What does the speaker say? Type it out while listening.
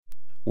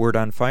Word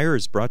on Fire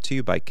is brought to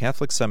you by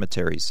Catholic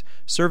Cemeteries,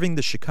 serving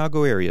the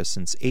Chicago area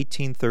since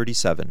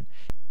 1837.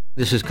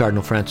 This is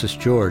Cardinal Francis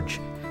George,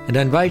 and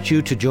I invite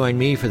you to join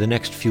me for the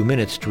next few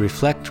minutes to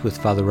reflect with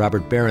Father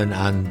Robert Barron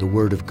on the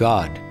Word of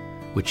God,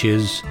 which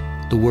is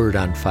the Word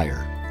on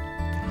Fire.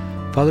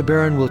 Father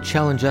Barron will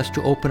challenge us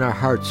to open our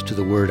hearts to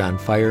the Word on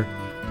Fire,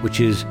 which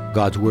is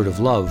God's word of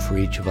love for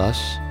each of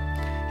us.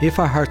 If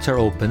our hearts are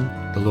open,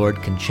 the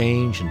Lord can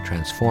change and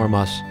transform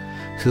us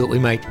so that we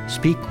might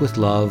speak with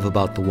love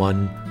about the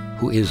one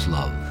who is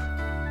love.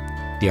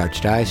 The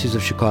Archdiocese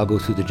of Chicago,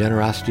 through the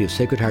generosity of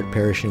Sacred Heart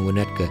Parish in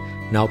Winnetka,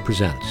 now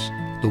presents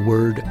the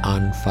Word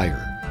on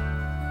Fire.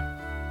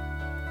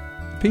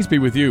 Peace be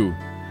with you.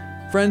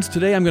 Friends,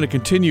 today I'm going to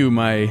continue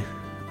my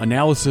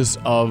analysis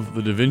of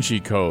the Da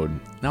Vinci Code.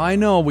 Now, I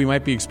know we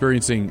might be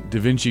experiencing Da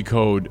Vinci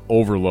Code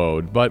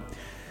overload, but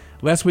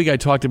last week I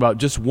talked about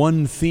just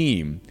one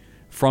theme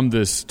from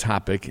this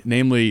topic,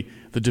 namely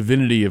the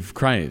divinity of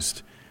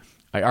Christ.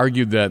 I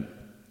argued that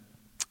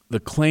the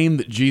claim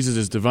that Jesus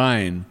is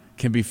divine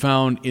can be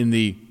found in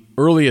the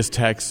earliest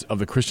texts of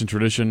the Christian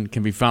tradition,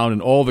 can be found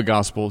in all the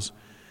Gospels.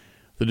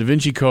 The Da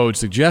Vinci Code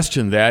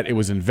suggestion that it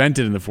was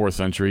invented in the 4th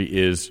century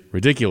is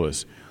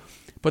ridiculous.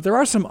 But there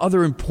are some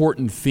other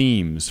important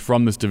themes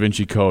from this Da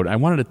Vinci Code. I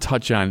wanted to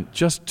touch on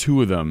just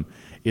two of them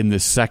in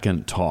this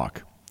second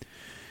talk.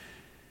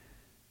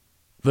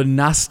 The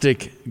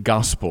Gnostic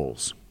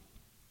Gospels.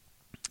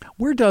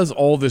 Where does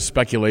all this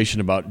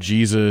speculation about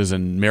Jesus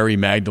and Mary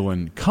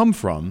Magdalene come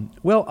from?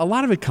 Well, a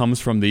lot of it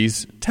comes from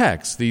these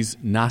texts, these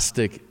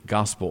Gnostic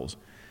Gospels.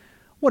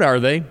 What are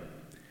they?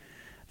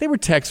 They were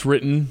texts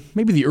written,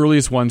 maybe the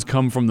earliest ones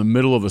come from the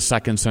middle of the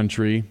 2nd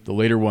century, the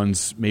later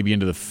ones maybe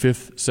into the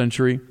 5th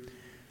century.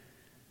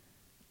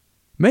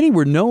 Many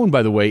were known,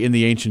 by the way, in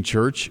the ancient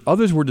church.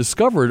 Others were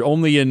discovered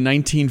only in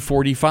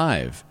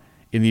 1945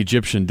 in the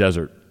Egyptian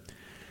desert.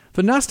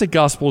 The Gnostic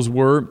Gospels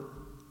were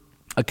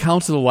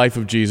accounts of the life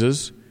of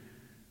Jesus,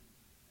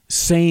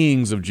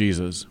 sayings of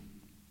Jesus,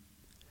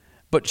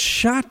 but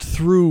shot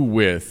through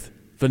with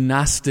the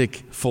Gnostic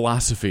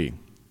philosophy.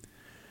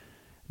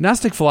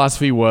 Gnostic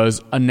philosophy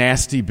was a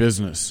nasty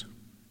business.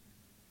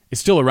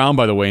 It's still around,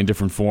 by the way, in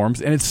different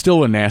forms, and it's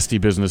still a nasty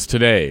business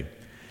today.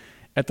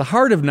 At the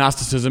heart of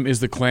Gnosticism is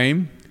the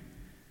claim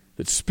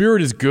that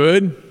spirit is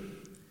good,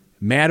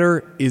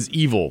 matter is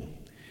evil.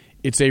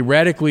 It's a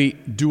radically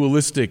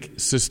dualistic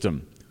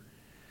system.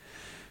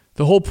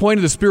 The whole point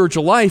of the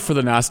spiritual life for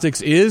the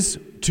Gnostics is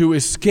to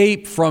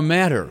escape from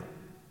matter.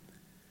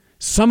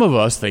 Some of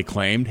us, they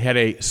claimed, had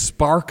a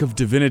spark of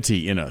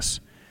divinity in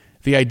us.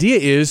 The idea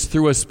is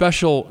through a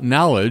special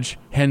knowledge,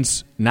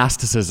 hence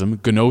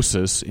Gnosticism,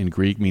 gnosis in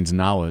Greek means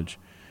knowledge.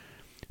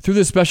 Through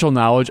this special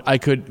knowledge, I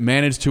could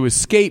manage to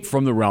escape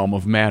from the realm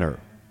of matter.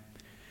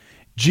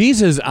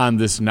 Jesus, on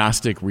this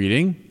Gnostic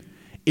reading,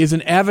 is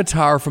an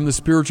avatar from the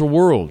spiritual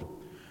world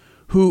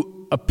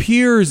who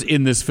appears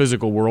in this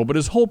physical world, but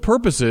his whole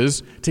purpose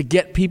is to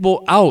get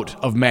people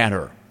out of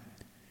matter.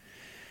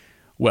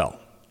 Well,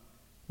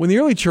 when the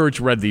early church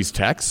read these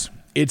texts,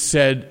 it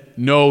said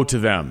no to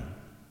them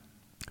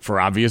for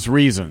obvious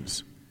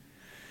reasons.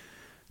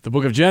 The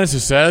book of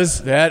Genesis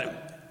says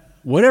that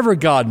whatever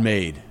God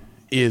made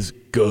is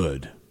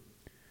good.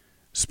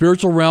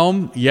 Spiritual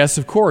realm, yes,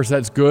 of course,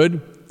 that's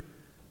good,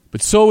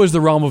 but so is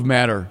the realm of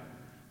matter,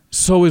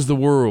 so is the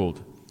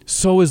world,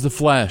 so is the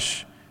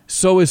flesh,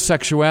 so is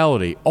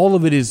sexuality. All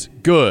of it is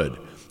good.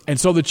 And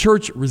so the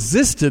church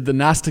resisted the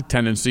Gnostic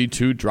tendency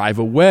to drive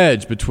a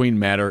wedge between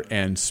matter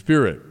and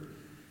spirit.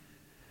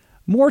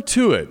 More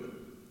to it,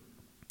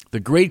 the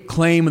great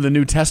claim of the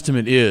New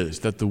Testament is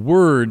that the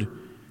Word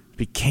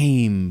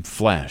became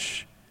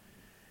flesh.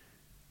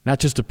 Not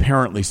just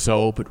apparently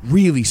so, but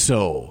really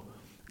so.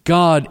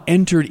 God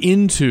entered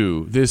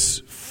into this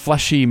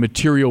fleshy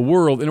material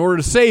world in order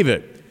to save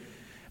it.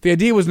 The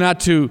idea was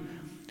not to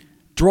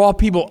draw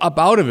people up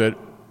out of it.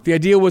 The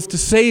idea was to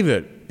save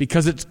it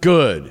because it's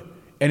good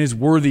and is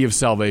worthy of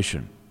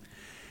salvation.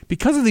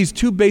 Because of these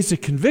two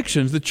basic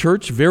convictions, the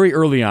church very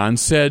early on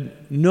said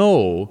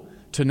no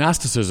to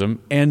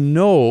Gnosticism and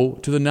no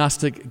to the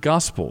Gnostic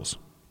Gospels.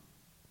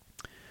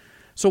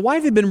 So why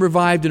have they been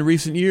revived in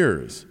recent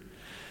years?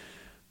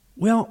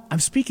 Well, I'm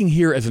speaking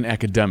here as an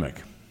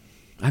academic.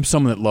 I'm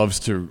someone that loves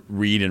to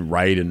read and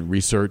write and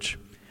research.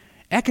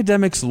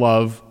 Academics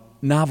love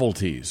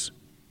novelties,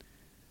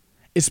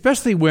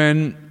 especially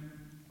when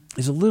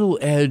there's a little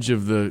edge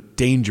of the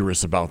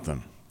dangerous about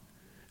them.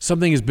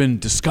 Something has been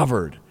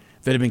discovered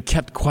that had been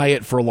kept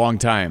quiet for a long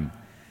time.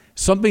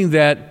 Something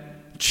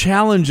that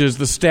challenges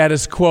the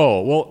status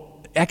quo.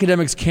 Well,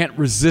 academics can't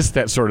resist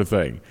that sort of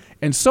thing.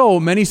 And so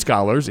many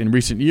scholars in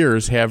recent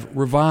years have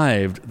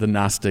revived the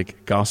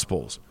Gnostic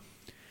Gospels.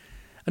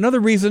 Another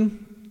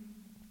reason,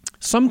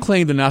 some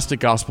claim the Gnostic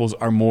Gospels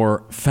are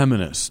more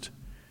feminist.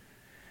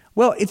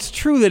 Well, it's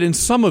true that in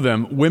some of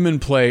them, women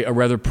play a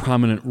rather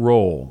prominent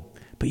role.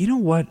 But you know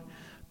what?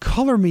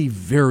 Color me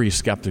very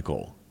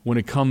skeptical when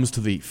it comes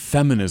to the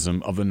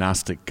feminism of the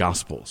Gnostic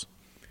Gospels.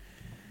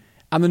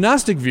 On the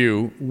Gnostic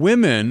view,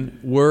 women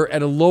were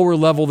at a lower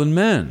level than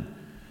men.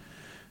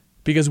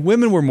 because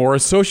women were more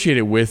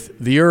associated with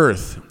the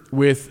earth,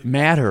 with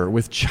matter,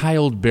 with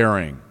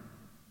childbearing.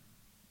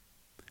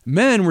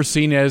 Men were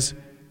seen as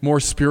more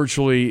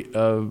spiritually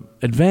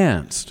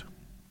advanced.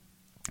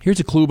 Here's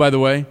a clue, by the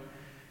way.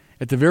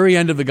 At the very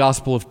end of the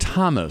Gospel of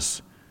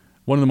Thomas,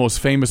 one of the most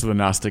famous of the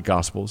Gnostic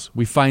Gospels,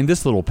 we find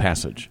this little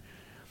passage.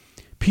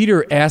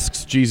 Peter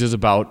asks Jesus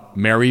about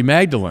Mary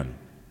Magdalene.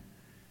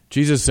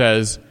 Jesus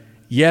says,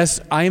 "Yes,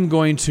 I am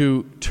going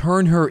to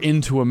turn her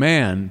into a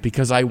man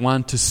because I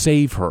want to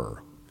save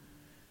her.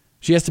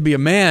 She has to be a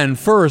man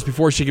first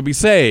before she can be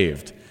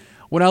saved."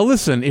 Well, now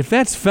listen, if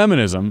that's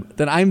feminism,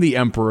 then I'm the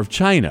emperor of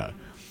China.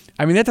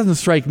 I mean, that doesn't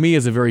strike me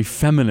as a very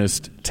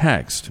feminist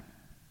text.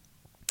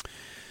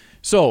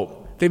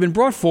 So, they've been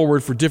brought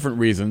forward for different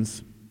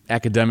reasons,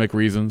 academic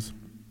reasons,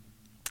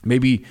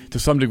 maybe to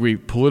some degree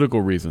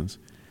political reasons.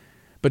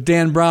 But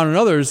Dan Brown and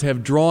others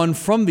have drawn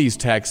from these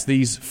texts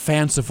these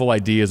fanciful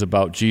ideas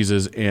about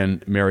Jesus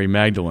and Mary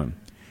Magdalene.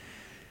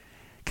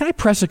 Can I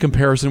press a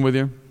comparison with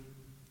you?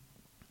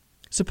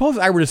 Suppose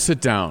I were to sit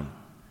down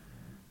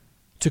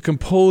to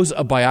compose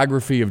a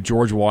biography of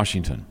George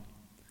Washington.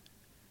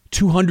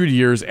 200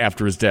 years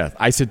after his death,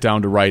 I sit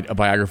down to write a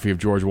biography of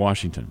George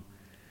Washington.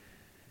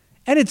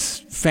 And it's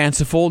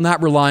fanciful,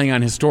 not relying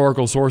on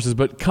historical sources,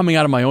 but coming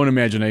out of my own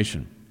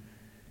imagination.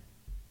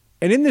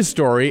 And in this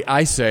story,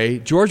 I say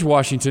George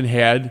Washington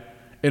had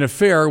an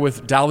affair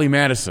with Dolly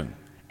Madison,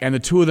 and the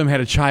two of them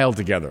had a child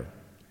together.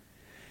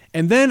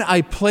 And then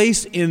I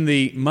place in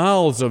the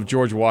mouths of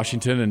George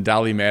Washington and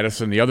Dolly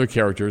Madison, the other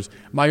characters,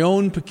 my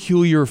own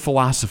peculiar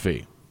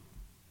philosophy.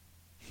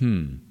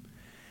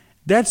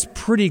 That's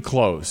pretty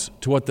close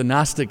to what the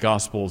Gnostic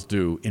Gospels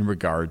do in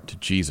regard to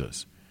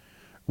Jesus.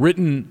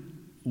 Written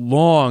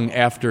long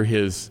after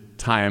his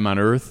time on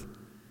earth,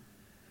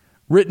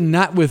 written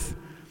not with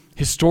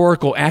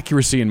historical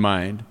accuracy in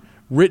mind,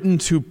 written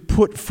to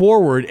put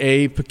forward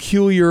a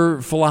peculiar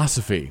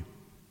philosophy.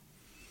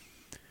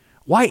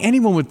 Why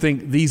anyone would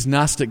think these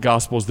Gnostic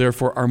Gospels,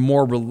 therefore, are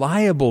more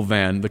reliable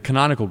than the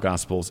canonical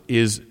Gospels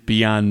is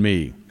beyond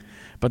me.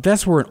 But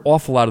that's where an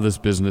awful lot of this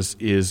business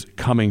is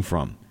coming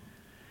from.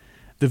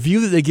 The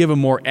view that they give a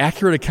more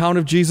accurate account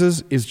of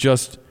Jesus is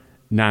just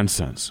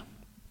nonsense.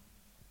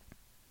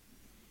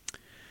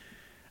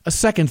 A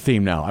second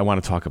theme now I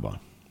want to talk about.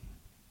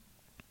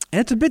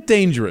 And it's a bit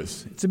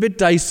dangerous. It's a bit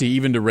dicey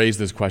even to raise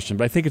this question,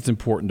 but I think it's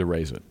important to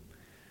raise it.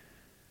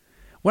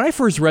 When I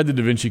first read the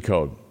Da Vinci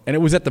Code, and it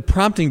was at the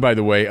prompting, by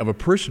the way, of a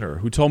parishioner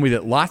who told me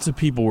that lots of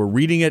people were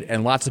reading it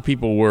and lots of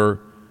people were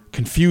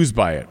confused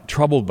by it,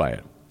 troubled by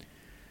it.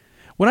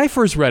 When I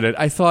first read it,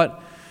 I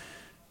thought,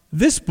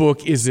 this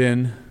book is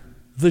in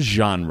the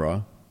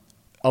genre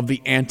of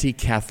the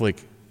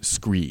anti-Catholic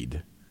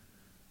screed.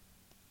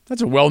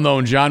 That's a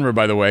well-known genre,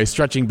 by the way,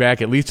 stretching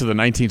back at least to the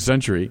 19th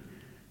century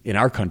in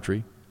our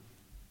country.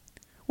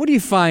 What do you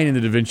find in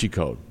the Da Vinci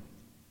Code?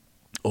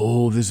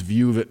 Oh, this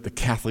view that the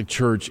Catholic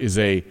Church is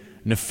a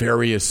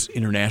nefarious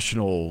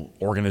international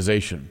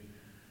organization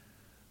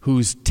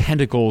whose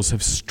tentacles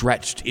have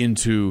stretched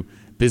into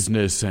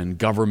business and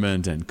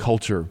government and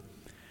culture.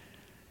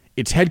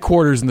 Its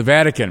headquarters in the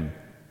Vatican,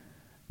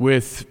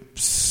 with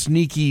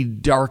sneaky,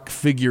 dark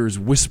figures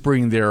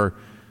whispering their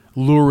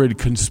lurid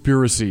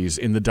conspiracies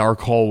in the dark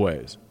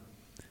hallways.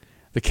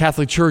 The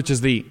Catholic Church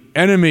is the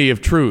enemy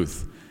of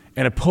truth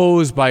and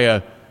opposed by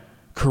a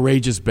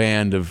courageous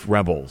band of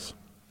rebels.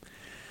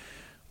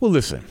 Well,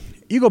 listen,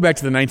 you go back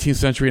to the 19th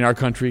century in our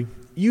country,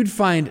 you'd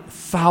find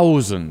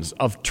thousands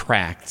of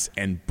tracts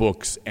and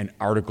books and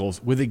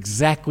articles with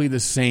exactly the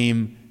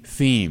same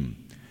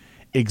theme,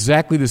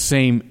 exactly the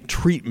same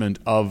treatment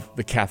of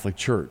the Catholic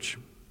Church.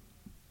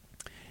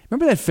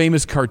 Remember that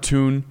famous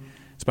cartoon?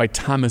 It's by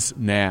Thomas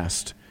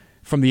Nast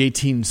from the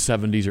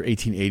 1870s or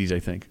 1880s, I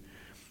think,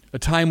 a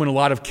time when a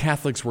lot of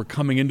Catholics were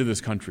coming into this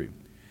country.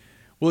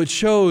 Well, it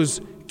shows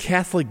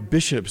Catholic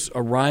bishops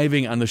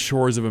arriving on the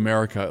shores of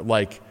America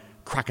like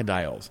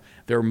crocodiles.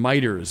 Their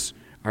mitres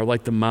are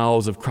like the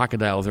mouths of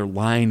crocodiles. They're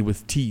lined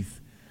with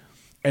teeth.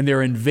 And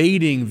they're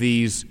invading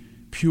these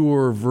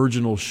pure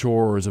virginal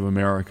shores of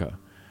America.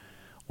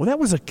 Well, that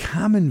was a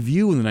common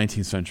view in the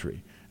 19th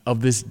century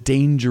of this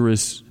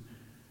dangerous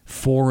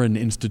foreign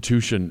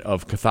institution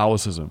of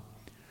Catholicism.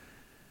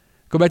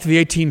 Go back to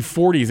the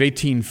 1840s,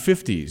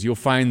 1850s. You'll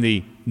find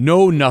the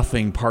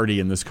Know-Nothing Party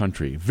in this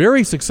country.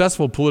 Very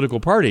successful political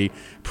party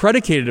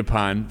predicated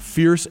upon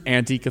fierce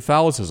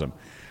anti-Catholicism.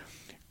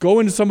 Go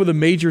into some of the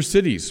major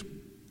cities,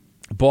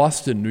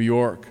 Boston, New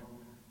York,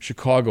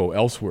 Chicago,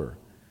 elsewhere.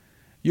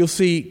 You'll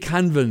see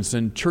convents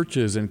and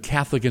churches and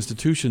Catholic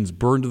institutions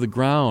burned to the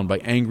ground by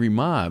angry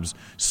mobs,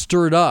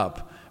 stirred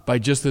up by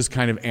just this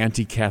kind of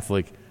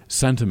anti-Catholic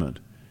sentiment.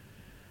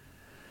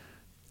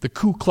 The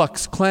Ku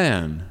Klux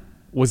Klan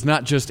was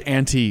not just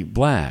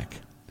anti-black.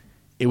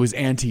 It was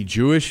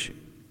anti-Jewish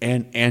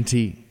and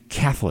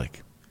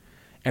anti-Catholic.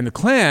 And the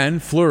Klan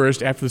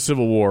flourished after the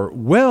Civil War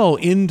well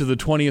into the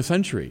 20th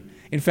century.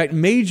 In fact,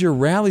 major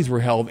rallies were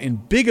held in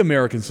big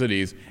American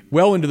cities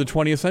well into the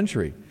 20th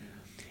century.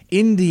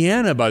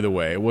 Indiana, by the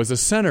way, was a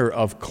center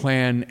of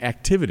Klan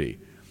activity.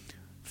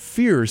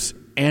 Fierce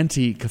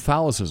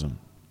anti-Catholicism.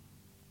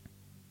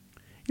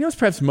 You know what's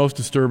perhaps most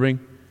disturbing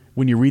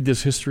when you read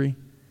this history?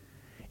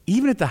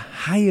 Even at the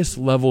highest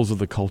levels of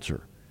the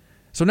culture,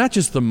 so not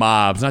just the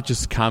mobs, not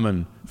just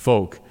common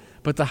folk,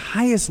 but the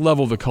highest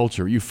level of the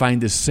culture, you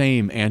find this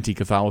same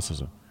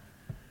anti-Catholicism.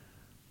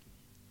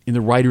 In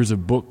the writers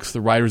of books,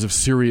 the writers of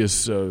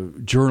serious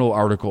journal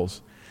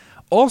articles,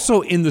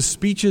 also in the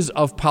speeches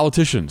of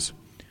politicians.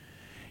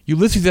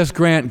 Ulysses S.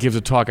 Grant gives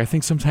a talk, I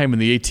think sometime in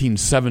the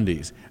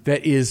 1870s,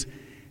 that is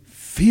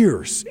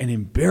fierce and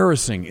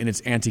embarrassing in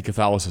its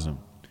anti-Catholicism.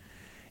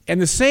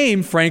 And the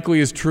same, frankly,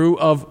 is true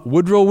of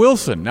Woodrow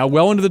Wilson, now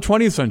well into the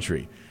 20th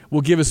century,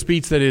 will give a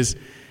speech that is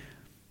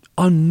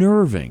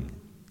unnerving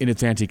in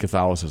its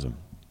anti-Catholicism.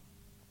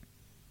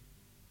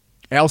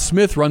 Al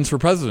Smith runs for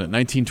president in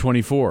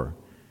 1924,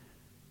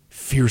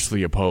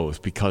 fiercely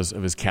opposed because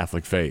of his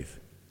Catholic faith.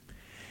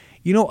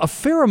 You know, a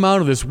fair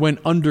amount of this went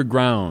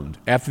underground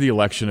after the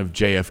election of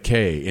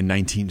JFK in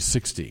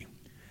 1960.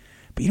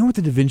 But you know what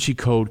the Da Vinci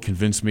Code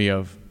convinced me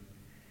of?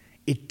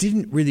 It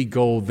didn't really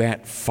go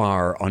that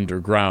far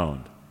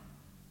underground.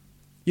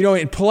 You know,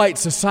 in polite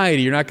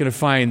society, you're not going to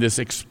find this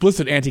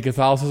explicit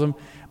anti-Catholicism,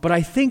 but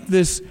I think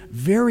this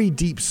very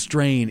deep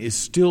strain is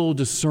still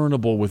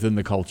discernible within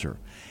the culture.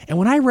 And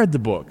when I read the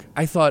book,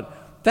 I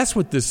thought, that's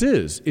what this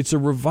is. It's a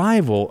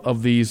revival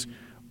of these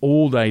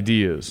old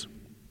ideas.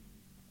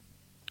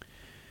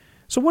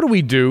 So what do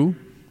we do?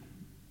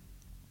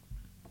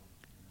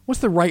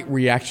 What's the right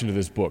reaction to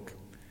this book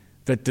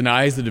that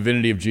denies the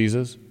divinity of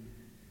Jesus,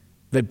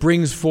 that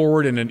brings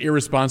forward in an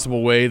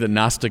irresponsible way the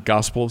Gnostic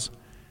Gospels,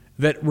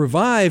 that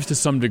revives to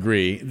some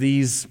degree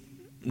these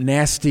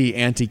nasty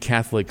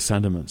anti-Catholic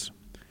sentiments?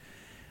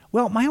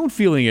 Well, my own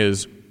feeling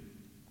is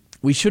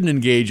we shouldn't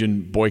engage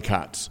in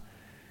boycotts.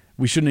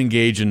 We shouldn't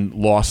engage in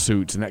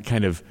lawsuits and that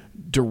kind of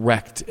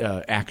direct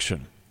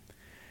action.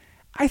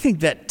 I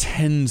think that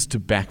tends to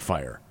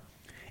backfire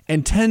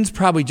and tends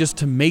probably just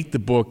to make the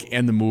book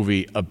and the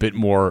movie a bit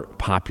more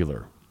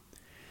popular.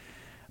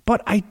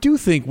 But I do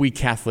think we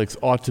Catholics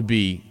ought to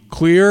be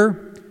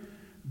clear,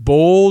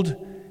 bold,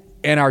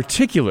 and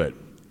articulate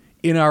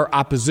in our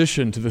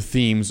opposition to the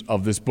themes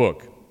of this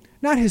book.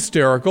 Not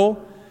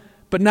hysterical,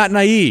 but not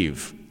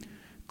naive.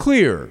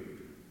 Clear,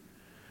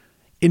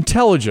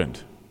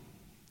 intelligent,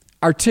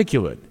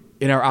 articulate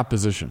in our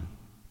opposition.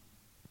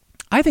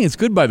 I think it's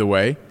good, by the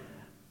way,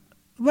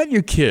 let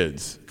your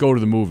kids go to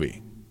the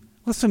movie.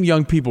 Let some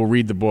young people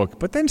read the book,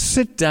 but then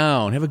sit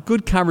down, have a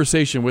good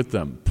conversation with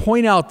them,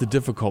 point out the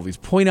difficulties,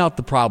 point out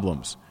the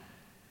problems.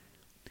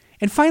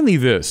 And finally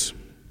this,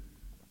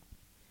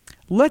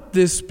 let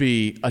this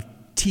be a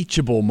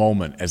teachable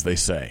moment, as they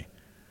say,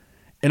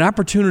 an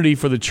opportunity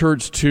for the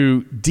church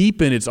to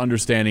deepen its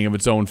understanding of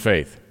its own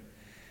faith.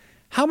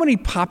 How many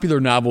popular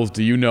novels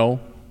do you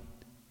know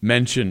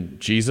mention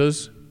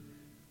Jesus,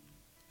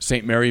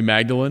 St. Mary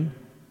Magdalene,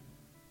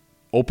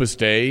 Opus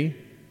Dei,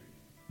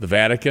 the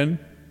Vatican,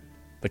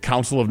 the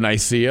Council of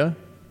Nicaea?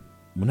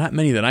 Well, not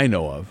many that I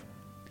know of.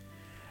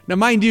 Now,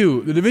 mind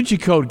you, the Da Vinci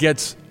Code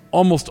gets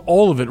almost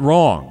all of it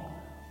wrong.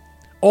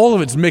 All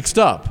of it's mixed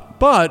up,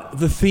 but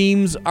the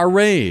themes are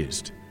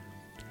raised.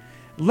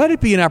 Let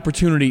it be an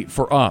opportunity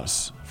for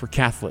us, for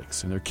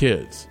Catholics and their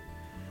kids,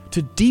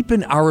 to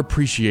deepen our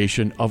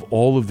appreciation of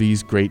all of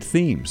these great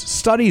themes.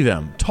 Study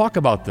them, talk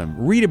about them,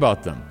 read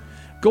about them.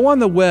 Go on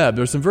the web.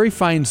 There's some very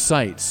fine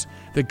sites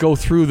that go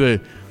through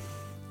the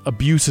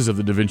abuses of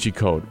the Da Vinci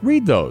Code.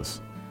 Read those.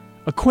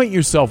 Acquaint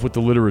yourself with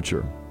the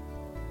literature.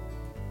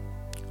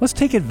 Let's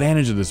take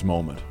advantage of this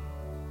moment.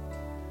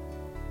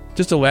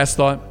 Just a last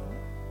thought.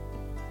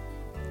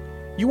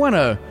 You want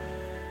a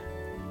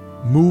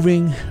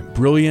moving,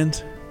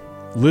 brilliant,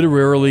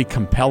 literarily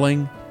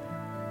compelling,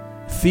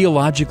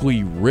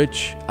 theologically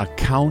rich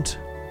account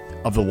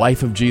of the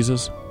life of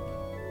Jesus?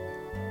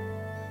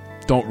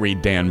 Don't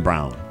read Dan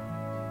Brown.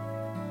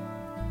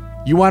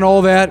 You want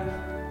all that?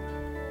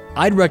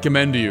 I'd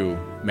recommend to you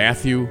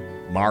Matthew,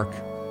 Mark,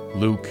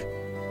 Luke,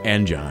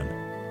 and John.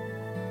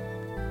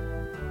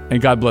 And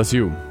God bless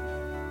you.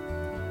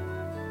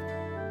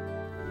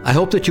 I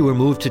hope that you were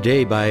moved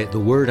today by the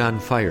Word on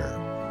Fire.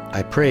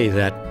 I pray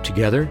that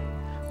together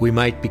we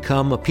might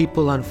become a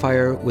people on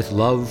fire with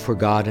love for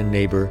God and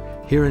neighbor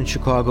here in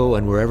Chicago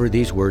and wherever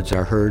these words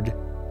are heard.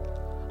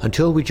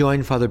 Until we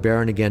join Father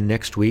Barron again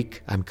next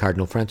week, I'm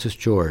Cardinal Francis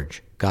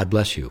George. God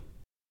bless you.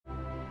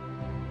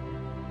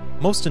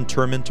 Most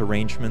interment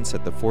arrangements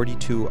at the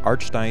 42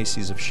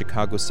 Archdiocese of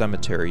Chicago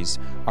cemeteries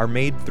are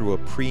made through a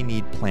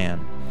pre-need plan.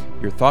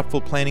 Your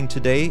thoughtful planning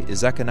today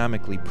is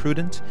economically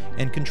prudent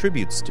and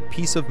contributes to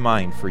peace of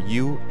mind for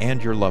you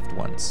and your loved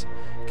ones.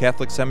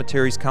 Catholic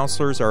Cemeteries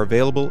counselors are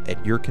available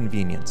at your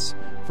convenience.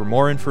 For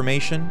more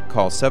information,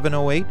 call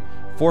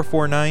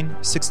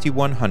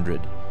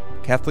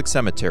 708-449-6100. Catholic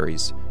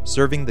Cemeteries,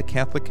 serving the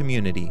Catholic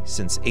community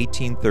since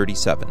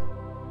 1837.